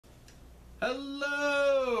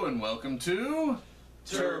Hello and welcome to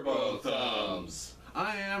Turbo Thumbs.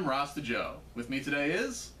 I am Rasta Joe. With me today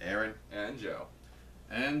is Aaron and Joe.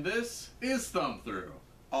 And this is Thumb Through.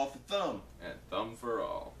 All for thumb. And thumb for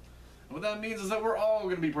all. And what that means is that we're all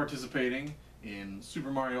going to be participating in Super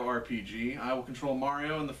Mario RPG. I will control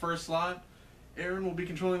Mario in the first slot, Aaron will be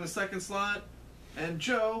controlling the second slot, and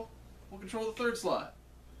Joe will control the third slot.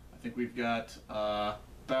 I think we've got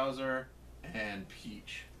Bowser and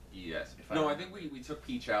Peach. Yes. I think we took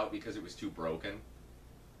Peach out because it was too broken.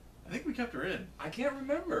 I think we kept her in. I can't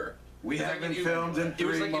remember. We haven't filmed in 3 months. It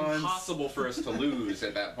was like impossible for us to lose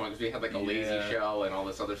at that point because we had like a lazy shell and all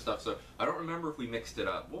this other stuff. So I don't remember if we mixed it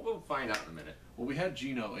up. We'll find out in a minute. Well, we had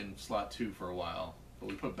Geno in slot 2 for a while, but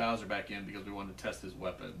we put Bowser back in because we wanted to test his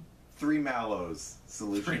weapon. 3 Mallows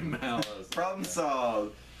solution. 3 Mallows. Problem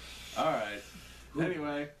solved. All right.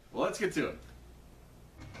 Anyway, well, let's get to it.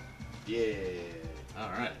 Yeah. All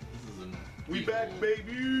right. This is an we back,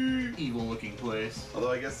 baby. Evil-looking place.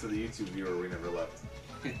 Although I guess to the YouTube viewer, we never left.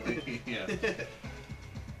 Yeah.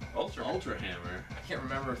 Ultra Hammer. I can't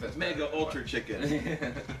remember if that's Mega Ultra Chicken.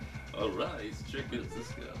 Alright, chicken. Does this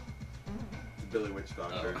go? It's Billy Witch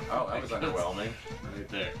Doctor. Oh, that was underwhelming. Right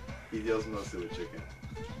there. He deals mostly with chicken.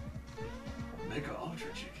 Mega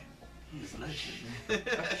Ultra Chicken. He's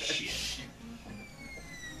legend. Shit.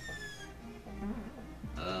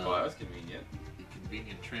 Oh, that was convenient. The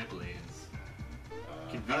convenient trampolines.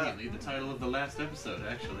 Conveniently, the title of the last episode,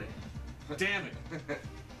 actually. Damn it!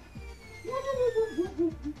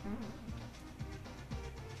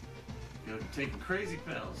 You're taking crazy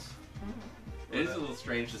pills. It is a little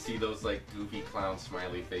strange to see those like goofy clown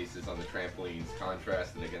smiley faces on the trampolines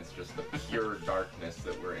contrasted against just the pure darkness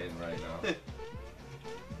that we're in right now.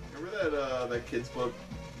 Remember that kid's book,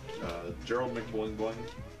 Gerald McBoing Boing?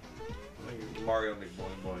 Mario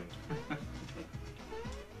McBoing Boing.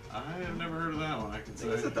 I have never heard of that one, I can say.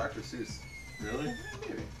 It's a Dr. Seuss. Really?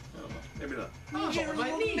 Maybe. I don't know. Maybe not. Oh,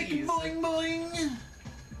 my knees! Boing boing!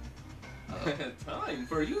 Time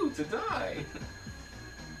for you to die!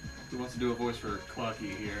 Who wants to do a voice for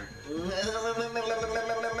Clucky here?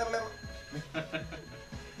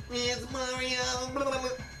 It's Mario!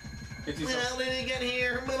 How did he get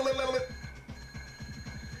here?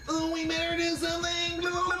 Oh, we better do something!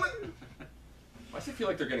 Why does it feel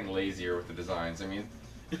like they're getting lazier with the designs? I mean,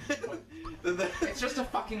 it's just a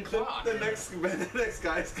fucking clock. The next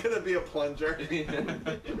guy's gonna be a plunger.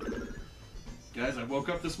 Guys, I woke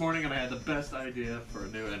up this morning and I had the best idea for a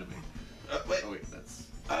new enemy. Wait. Oh wait, that's...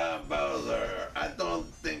 Bowser, I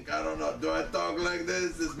don't know. Do I talk like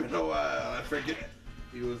this? It's been a while. I forget.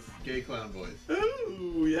 He was gay clown voice.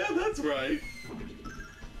 Ooh, yeah, that's right.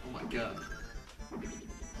 Oh my god.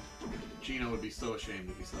 Geno would be so ashamed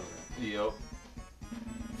if he saw that. Yo.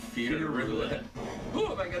 Fear roulette.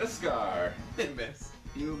 Ooh, I got a scar. You miss.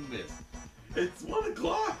 You missed. It's 1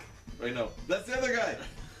 o'clock. Wait, no. That's the other guy.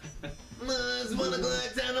 It's 1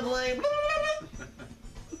 o'clock. Time to play.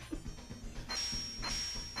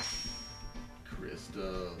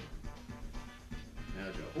 Crystal.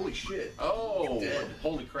 Now, Joe. Holy shit. Oh, dead.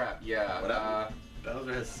 Holy crap! Yeah. What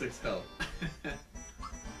Bowser has 6 health.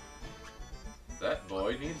 That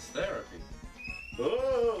boy needs therapy.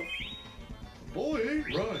 Oh. Boy ain't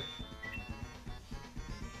right.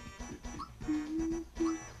 Wait,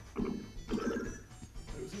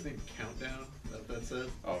 was his name Countdown? Is that what that said?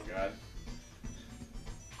 Oh god.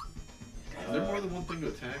 Is there more than one thing to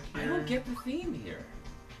attack here? I don't get the theme here.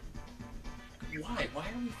 Why? Why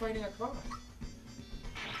are we fighting a clock?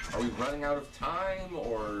 Are we running out of time,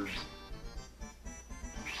 or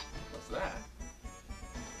what's that?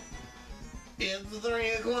 It's 3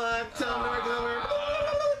 o'clock. Time to recover.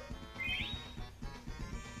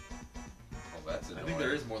 Oh, that's annoying. I think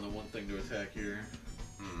there is more than one thing to attack here.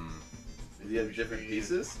 Do you have different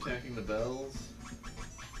pieces? Attacking the bells.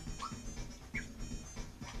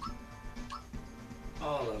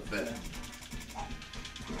 All of that.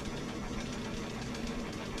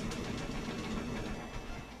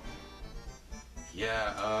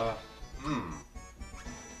 Yeah,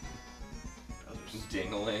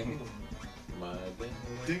 Ding-A-Ling. My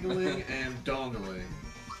Ding-A-Ling. Ding-A-Ling and Dong-A-Ling.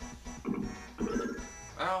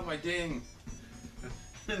 Ow, my ding!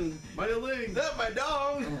 My ling! Not my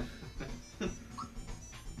dong!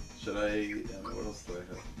 Should I... what else do I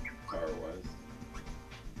have? Power-wise.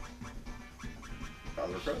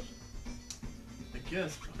 Bowser Crush? I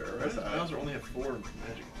guess. Bowser only have 4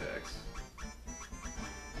 magic attacks.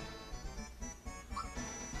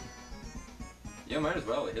 Yeah, might as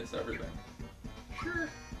well. It hits everything. Sure.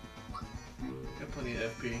 Got plenty of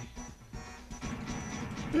FP.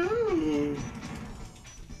 Ooh.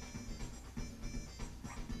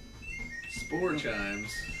 spore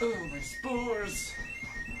chimes. Oh, my spores!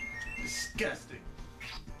 Disgusting.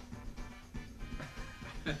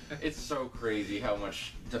 It's so crazy how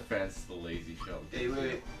much defense the lazy shell Hey, gives you.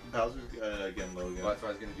 wait. Bowser's getting low again. Well, that's what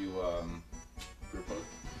I was gonna do. Group hug.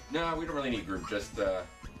 No, we don't really need group. Just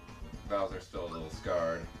Bowser's still a little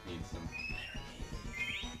scarred. Needs some.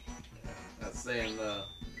 That's saying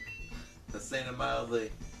it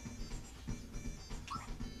mildly.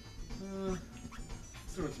 Let's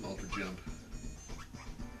throw in some ultra jump.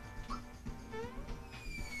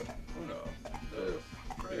 Uno, Two,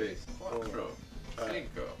 three, cuatro,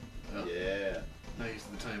 cinco. Oh, Yeah. not used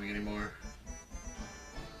to the timing anymore.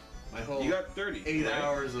 My whole You got 30. 8 right?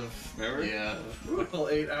 hours of Remember? yeah, my whole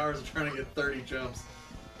 8 hours of trying to get 30 jumps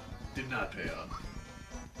did not pay off.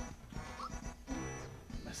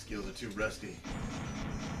 My skills are too rusty.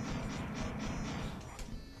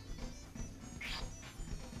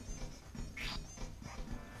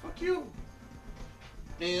 Fuck you.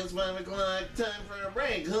 It's 5 o'clock, time for a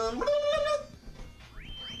break, huh?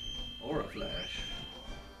 Aura flash.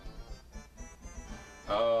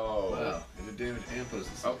 Oh. Wow, it did damage and post.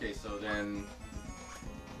 Okay, so then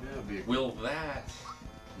Yeah, be a will that?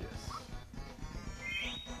 yes.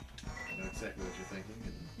 I know exactly what you're thinking.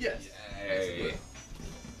 And yes. Yay!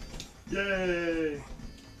 Yay!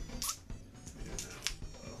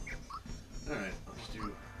 Alright, I'll just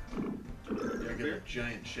do. Yeah, get a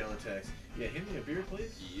giant shell attacks. Yeah, hand me a beer,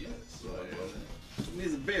 please. Yes.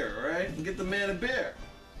 Needs a beer, right? Get the man a bear.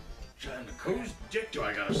 Trying to Whose dick do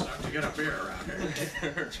I gotta suck to get a beer around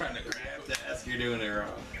here? trying to I grab have to ask, you're doing it wrong.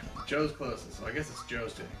 Joe's closest, so I guess it's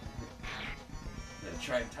Joe's dick.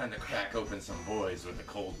 Time to crack open some boys with the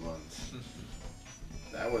cold ones.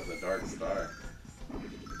 That was a dark star.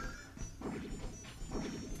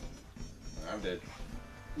 I'm dead.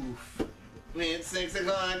 Oof. It's 6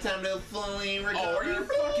 o'clock, time to fully recover. Oh, are you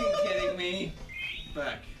fucking kidding me?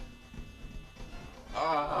 Back.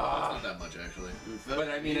 Ah. Not that much, actually. But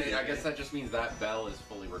I mean, I guess that just means that bell is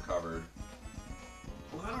fully recovered.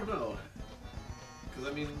 Well, I don't know. Because,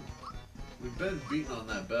 I mean, we've been beating on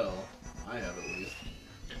that bell. I have, at least.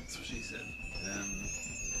 That's what she said. And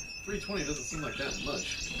 320 doesn't seem like that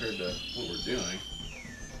much compared to what we're doing.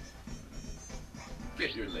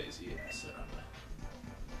 Get your lazy ass up.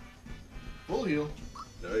 Full heal.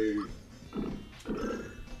 No.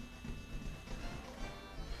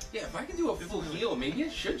 Yeah, if I can do a full heal, maybe I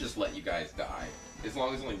should just let you guys die. As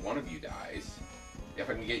long as only one of you dies. If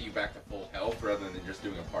I can get you back to full health rather than just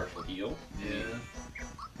doing a partial heal. Yeah.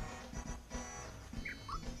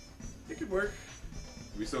 It could work.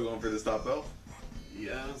 We still going for this top belt?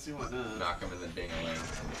 Yeah, I don't see why not. Knock him in the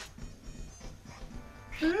Ding-A-Lings.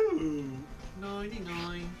 Ooh,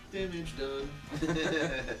 99 damage done.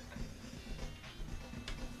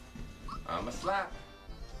 I'm a slap.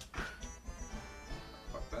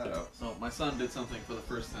 Fuck that up. So my son did something for the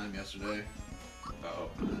first time yesterday. Uh-oh.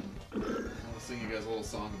 And I want to sing you guys a little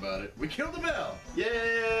song about it. We killed the bell!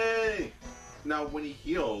 Yay! Now, when he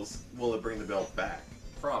heals, will it bring the belt back?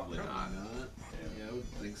 Probably Probably not. not. Yeah, I would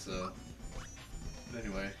think so. But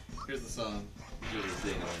anyway, here's the song. Do this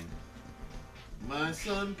Ding-A-Ling. My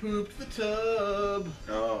son pooped the tub.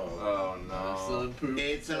 Oh. Oh My no. son pooped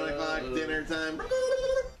It's the 7 o'clock, tub. dinner time.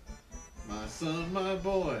 My son, my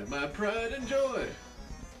boy, my pride and joy.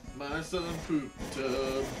 My son pooped the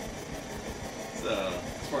tub. It's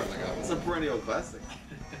As far as I got. it's a perennial classic.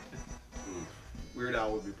 Oof. Weird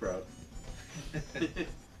Al would be proud.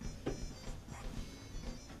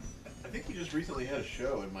 I think he just recently had a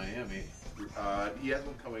show in Miami. He has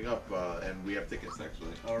one coming up, and we have tickets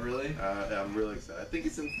actually. Oh, really? I'm really excited. I think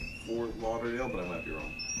it's in Fort Lauderdale, but I might be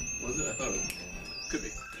wrong. Was it? I thought it was. Could be.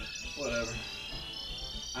 Whatever.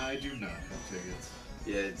 I do not have tickets.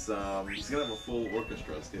 Yeah, it's he's gonna have a full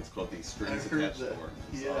orchestra. It's called the Strings I've heard Attached that. Tour.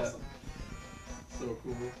 It's Yeah. awesome. So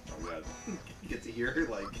cool. Oh god, you get to hear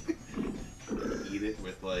like eat it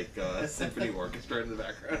with like a symphony orchestra in the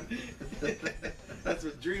background. That's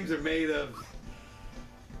what dreams are made of.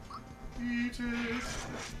 Eat it.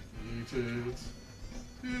 Eat it.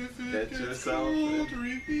 If it Get gets yourself cold, in.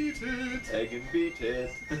 repeat it. Egg and beat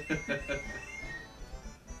it.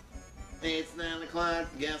 It's 9 o'clock.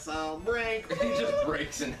 Guess I'll break. He just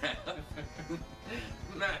breaks in half.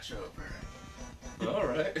 Match over.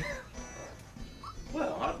 Alright.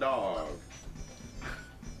 Well, hot dog.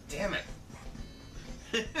 Damn it.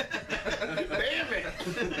 Damn it!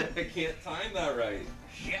 I can't time that right.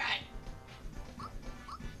 Shit.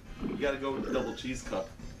 You gotta go with the double cheese cup.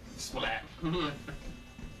 Splat.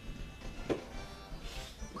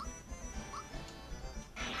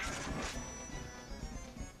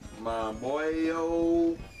 My boy,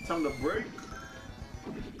 yo, time to break.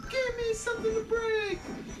 Give me Yay! Something to break.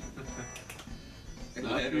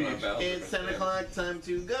 It's 10 o'clock. Time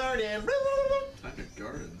to garden. Time to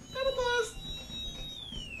garden. Gotta bust.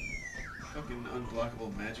 Fucking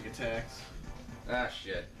unblockable magic attacks. Ah,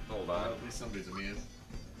 shit. Hold on. At least somebody's immune.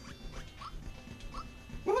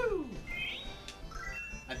 Woo!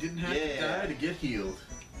 I didn't have to die to get healed.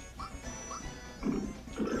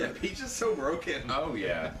 Yeah, Peach is so broken. Oh,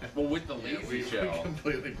 yeah. Well, with the lazy we shell.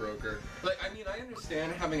 completely broke her. Like, I mean, I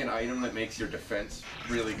understand having an item that makes your defense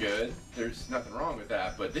really good. There's nothing wrong with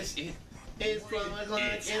that, but this is... It's 12 o'clock.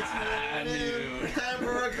 It's high noon. Time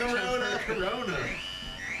for a Corona. Corona.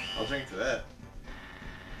 I'll drink to that.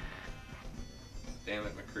 Damn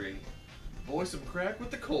it, McCree. Boy, some crack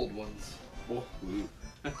with the cold ones. Oh, ooh.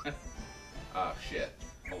 Ah, shit.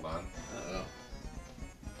 Hold on. Uh-oh.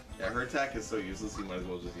 Yeah, her attack is so useless, you might as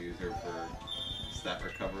well just use her for stat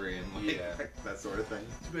recovery and like, Yeah. that sort of thing.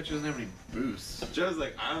 Too bad she doesn't have any boosts. Joe's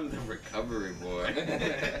like, I'm the recovery boy.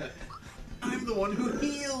 I'm the one who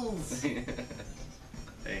heals!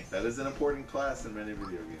 Hey, that is an important class in many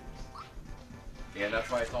video games. Yeah,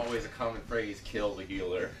 that's why it's always a common phrase, kill the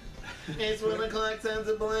healer. It's 1 o'clock, time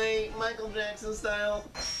to play Michael Jackson style.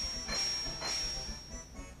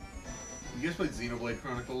 You guys played Xenoblade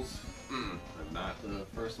Chronicles? Mm. I'm not. The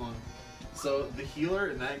first one? So, the healer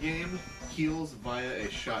in that game heals via a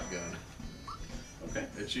shotgun. Okay.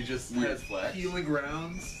 And she just Weird has flex. healing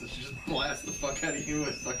rounds, so she just blasts the fuck out of you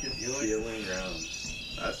with fucking healing. Healing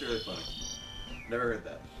rounds. That's really funny. Never heard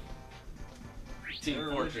that. Team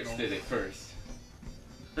They're Fortress original. did it first.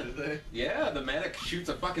 Did they? Yeah, the medic shoots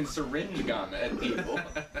a fucking syringe gun at people,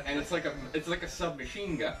 and it's like a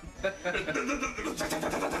submachine gun.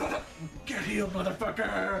 Get healed,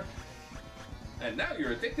 motherfucker! And now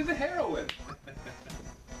you're addicted to heroin.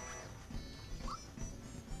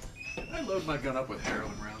 I load my gun up with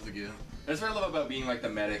heroin rounds again. That's what I love about being like the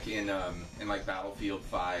medic in like Battlefield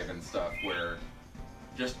 5 and stuff, where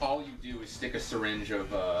just all you do is stick a syringe of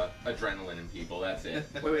adrenaline in people. That's it.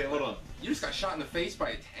 Wait, hold on. You just got shot in the face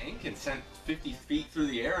by a tank and sent 50 feet through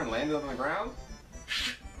the air and landed on the ground?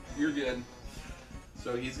 You're good.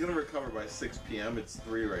 So he's gonna recover by 6 p.m. It's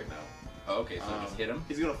 3 right now. Oh, okay, so just hit him?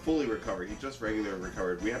 He's gonna fully recover. He just regularly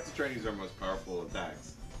recovered. We have to try and use our most powerful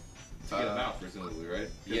attacks to get him out, presumably, right?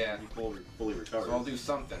 'Cause Yeah. He fully recovered. So I'll do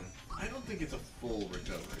something. I don't think it's a full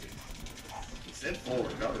recovery. He said full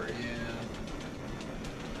recovery. Yeah.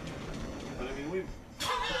 But I mean, we.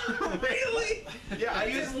 Really? Yeah, I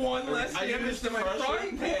Just used one less damage to my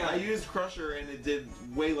frying pan. I used Crusher and it did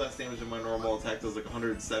way less damage than my normal attack. It was like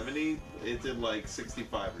 170. It did like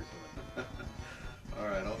 65 or something.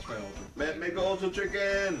 Alright, I'll try Ultra. Make a Ultra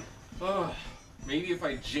Chicken! Oh, maybe if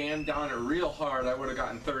I jammed on it real hard, I would have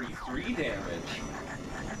gotten 33 damage.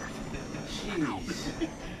 Jeez.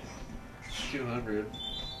 200.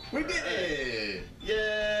 We did it!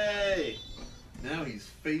 Yay! Now he's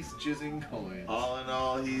face jizzing coins. All in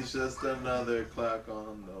all, he's just another clock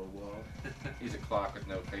on the wall. He's a clock with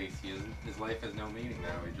no face. His life has no meaning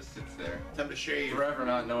now. He just sits there, Time to shave. forever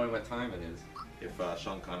not knowing what time it is. If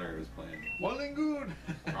Sean Connery was playing. Well and good.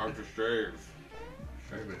 Time to shave.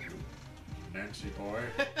 Shave it, you Nancy boy.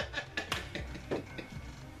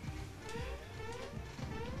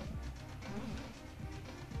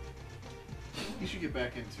 You should get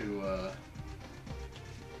back into, what's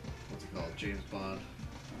it called? James Bond.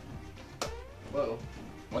 Whoa.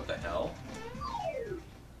 What the hell?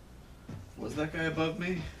 Was that guy above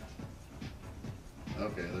me?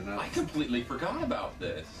 Okay, they're not. I completely forgot about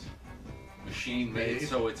this. Machine made, Made?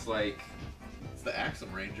 so it's like It's the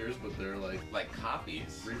Axum Rangers, but they're like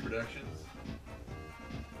copies. reproductions.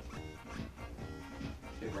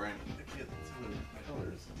 Hey, Brian. I can't tell the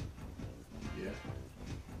colors. Yeah.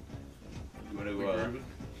 You want to, We grooving?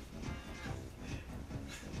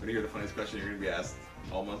 when you hear the funniest question you're going to be asked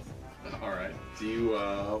all month? Alright. Do you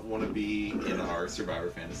want to be in our Survivor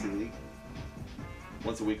Fantasy League?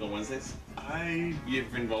 Once a week on Wednesdays? It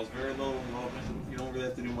involves very little involvement. You don't really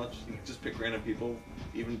have to do much. You can just pick random people,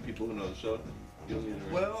 even people who know the show. You don't need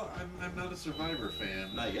to. Well, I'm not a Survivor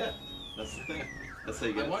fan. Not yet. That's the thing. That's how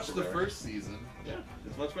you get I watched the Survivor. first season. Yeah,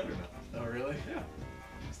 it's much better now. Oh, really? Yeah.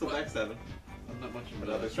 Still What? backstabbing, I'm not much of but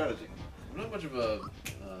a. other strategy. I'm not much of a.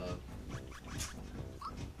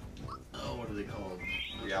 Oh, what are they called?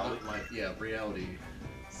 Reality? Not yeah, reality.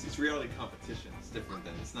 It's reality competition. It's different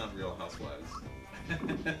than it's not Real Housewives.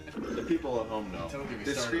 The people at home know. Don't get me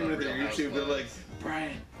They're started screaming on at their Real YouTube. They're like, Housewives.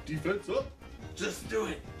 Brian, Defense up. just do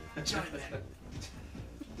it. Join that.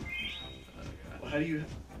 Well, how do you?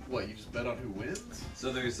 What? You just bet on who wins?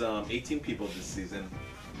 So there's 18 people this season,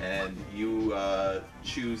 and you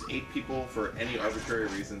choose 8 people for any arbitrary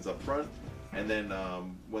reasons up front. And then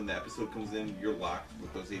when the episode comes in, you're locked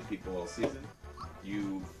with those 8 people all season.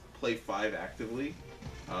 You play 5 actively,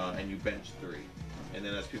 and you bench 3. And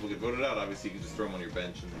then as people get voted out, obviously you can just throw them on your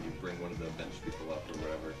bench, and then you bring one of the bench people up or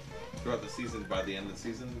whatever. Throughout the season, by the end of the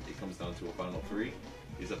season, it comes down to a final 3. You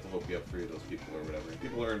just have to hope you have 3 of those people or whatever. And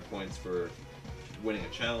people earn points for winning a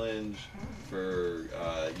challenge, for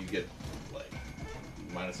you get like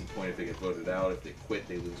minus a point if they get voted out. If they quit,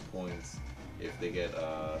 they lose points. If they get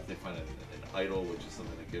if they find an idol, which is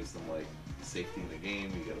something that gives them like safety in the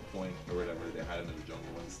game, you get a point or whatever. They hide them in the jungle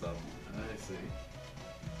and stuff. I see.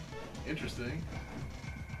 Interesting.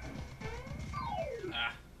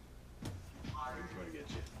 Ah. They're gonna get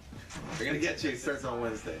you. They're gonna get you. It starts on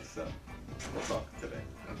Wednesday, so we'll talk today.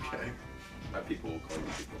 Okay. My people will call you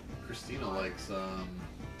people. Christina likes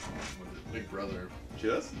what is it, Big Brother. She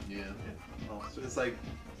does? Yeah. Oh, so it's like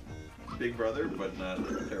Big Brother, but not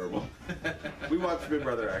terrible. We watched Big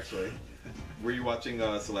Brother actually. Were you watching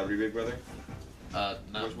Celebrity Big Brother? Not,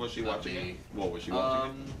 Was she not watching me. it? What was she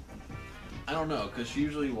watching it? I don't know, because she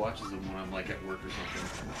usually watches them when I'm like at work or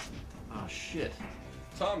something. Oh shit.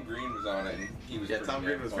 Tom Green was on it, and he was Yeah, pretty Tom damn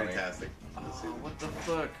Green was funny. fantastic. Oh, This season. what the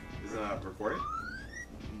fuck? Isn't that recording?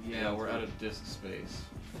 Yeah, we're out of disk space.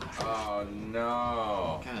 Oh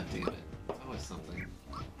no! God damn it. It's always something.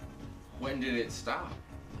 When did it stop?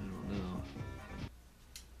 I don't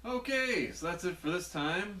know. Okay, so that's it for this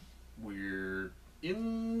time. We're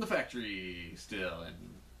in the factory still, and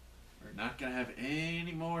we're not gonna have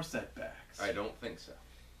any more setbacks. I don't think so.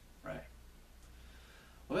 Right.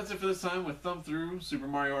 Well, that's it for this time with Thumb Through Super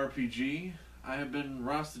Mario RPG. I have been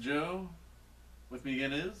Ross the Joe. With me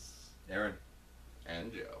again is Aaron.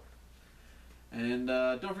 And Joe. And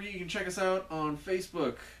don't forget you can check us out on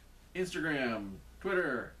Facebook, Instagram,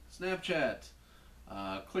 Twitter, Snapchat.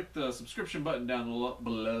 Click the subscription button down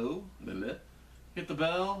below. Hit the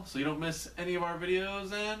bell so you don't miss any of our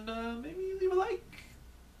videos, and maybe leave a like,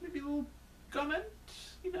 maybe a little comment,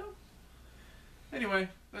 you know. Anyway,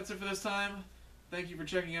 that's it for this time. Thank you for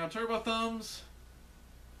checking out Turbo Thumbs.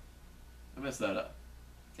 I messed that up.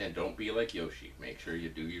 And don't be like Yoshi. Make sure you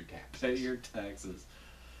do your taxes. Pay your taxes.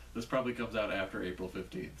 This probably comes out after April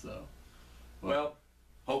 15th, so. Well,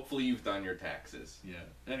 hopefully you've done your taxes. Yeah.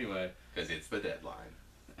 Anyway. Because it's the deadline.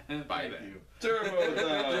 Thank Bye then. you. Turbo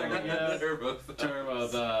Thumbs. Turbo Thumbs. Turbo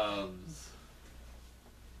Thumbs.